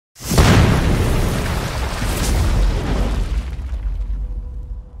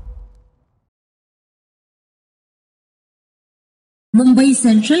Mumbai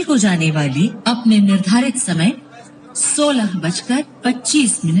central को जाने वाली अपने निर्धारित समय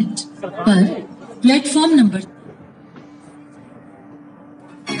 16:25 पर platform number.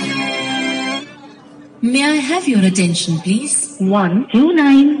 May I have your attention, please?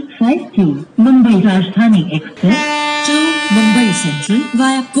 12952 Mumbai Rajdhani Express to Mumbai Central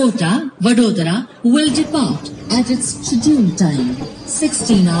via Kota, Vadodara will depart at its scheduled time,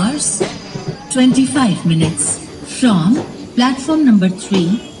 16 hours 25 minutes from platform number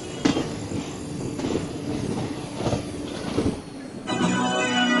 3.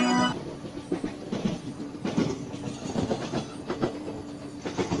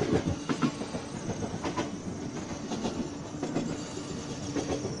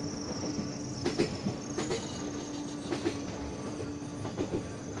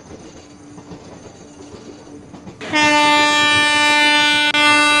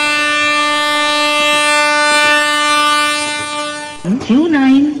 Two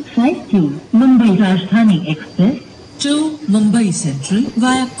 952 Mumbai Rajdhani Express to Mumbai Central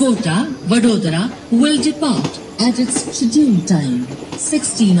via Kota, Vadodara will depart at its scheduled time,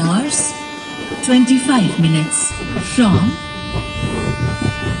 16 hours 25 minutes from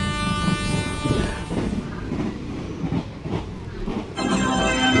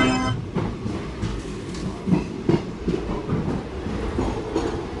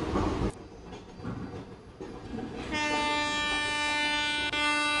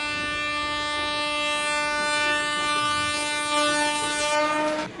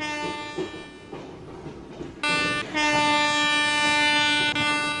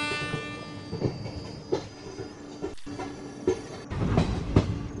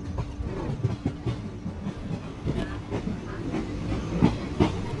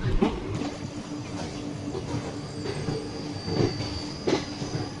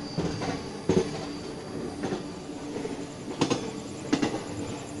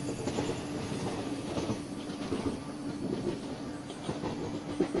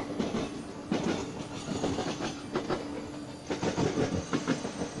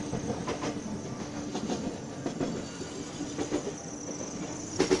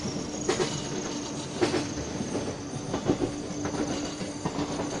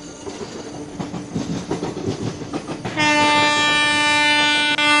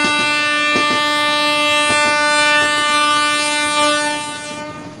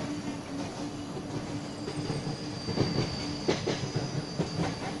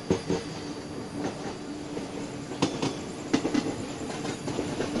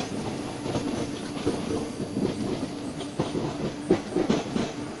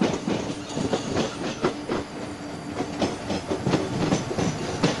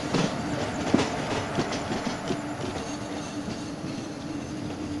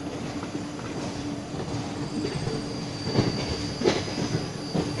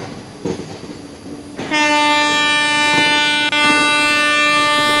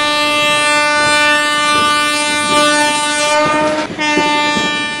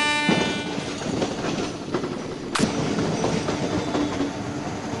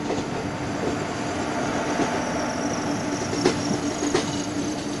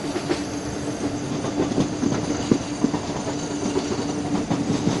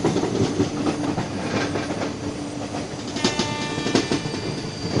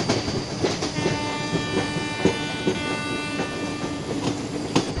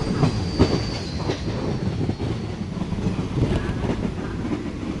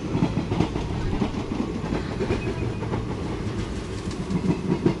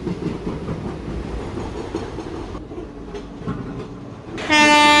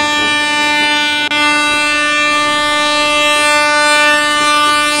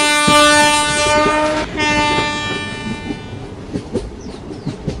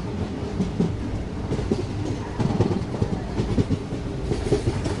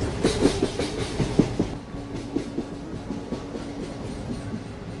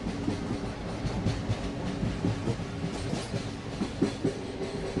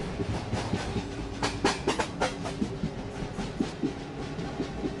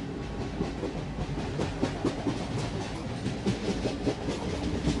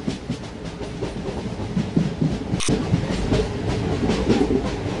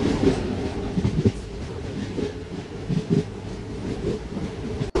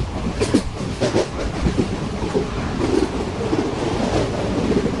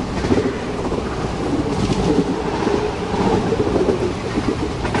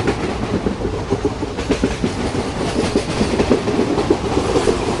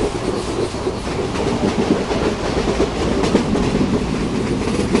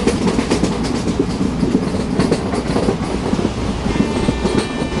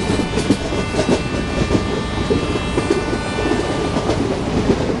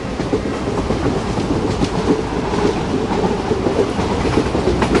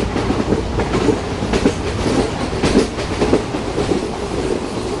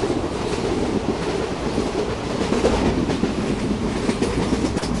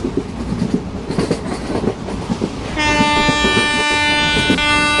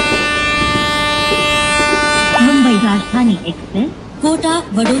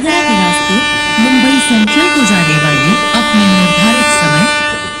Vadodara के रास्ते Mumbai central को जाने वाली अपने निर्धारित समय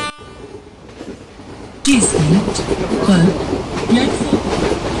 30 minute पर platform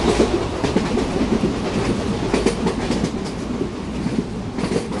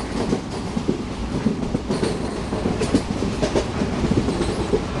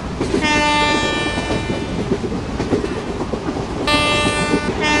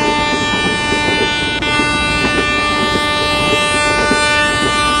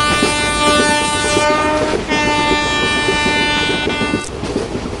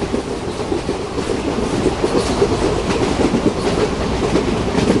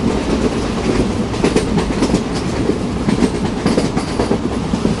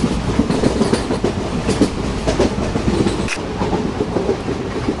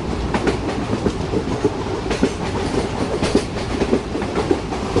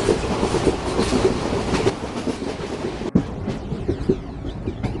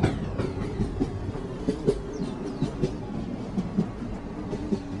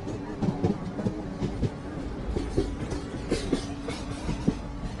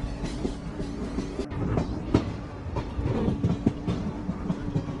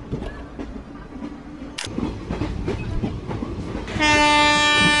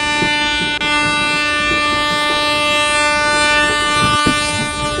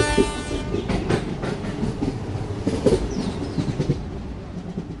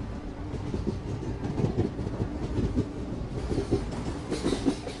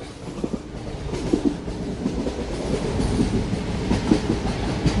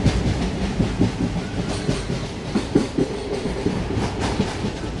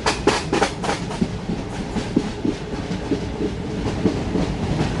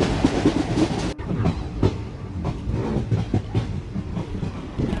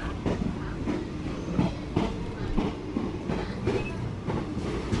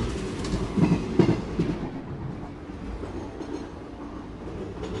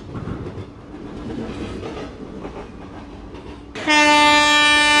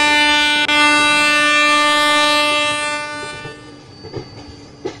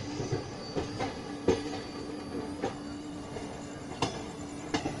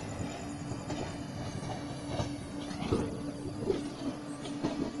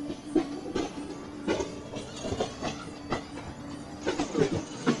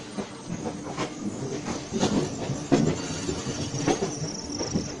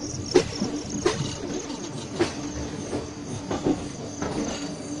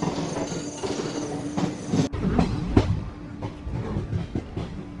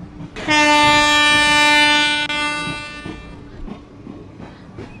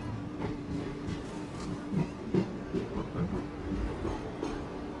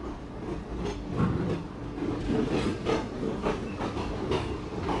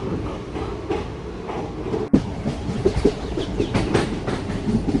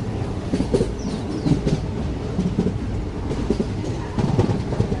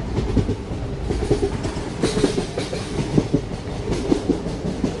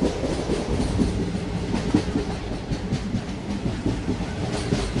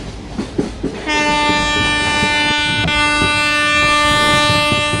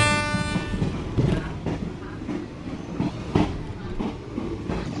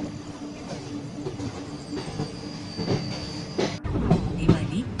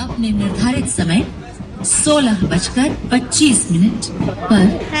अपने निर्धारित समय 16:25 पर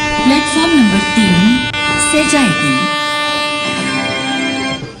प्लेटफॉर्म नंबर 3 से जाएगी।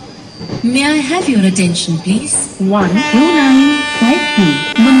 May I have your attention, please? 12952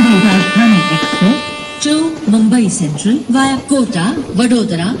 Mumbai Rajdhani Express to Mumbai Central via Kota,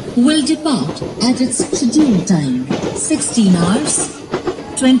 Vadodara will depart at its scheduled time, 16 hours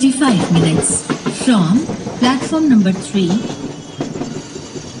 25 minutes from platform number 3.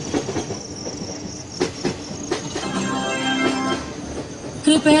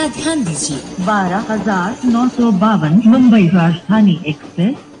 कृपया ध्यान दीजिए 12,952 मुंबई राजधानी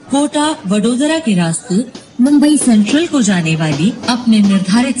एक्सप्रेस कोटा वडोदरा के रास्ते मुंबई सेंट्रल को जाने वाली अपने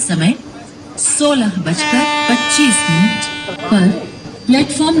निर्धारित समय 16:25 पर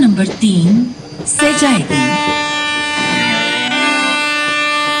प्लेटफॉर्म नंबर 3 से जाएगी।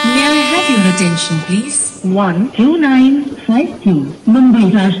 May I have your attention, please? 12952 Mumbai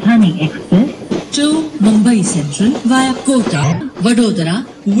Rajdhani express to Mumbai Central via Kota, Vadodara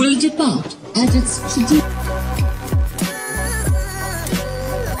will depart at its scheduled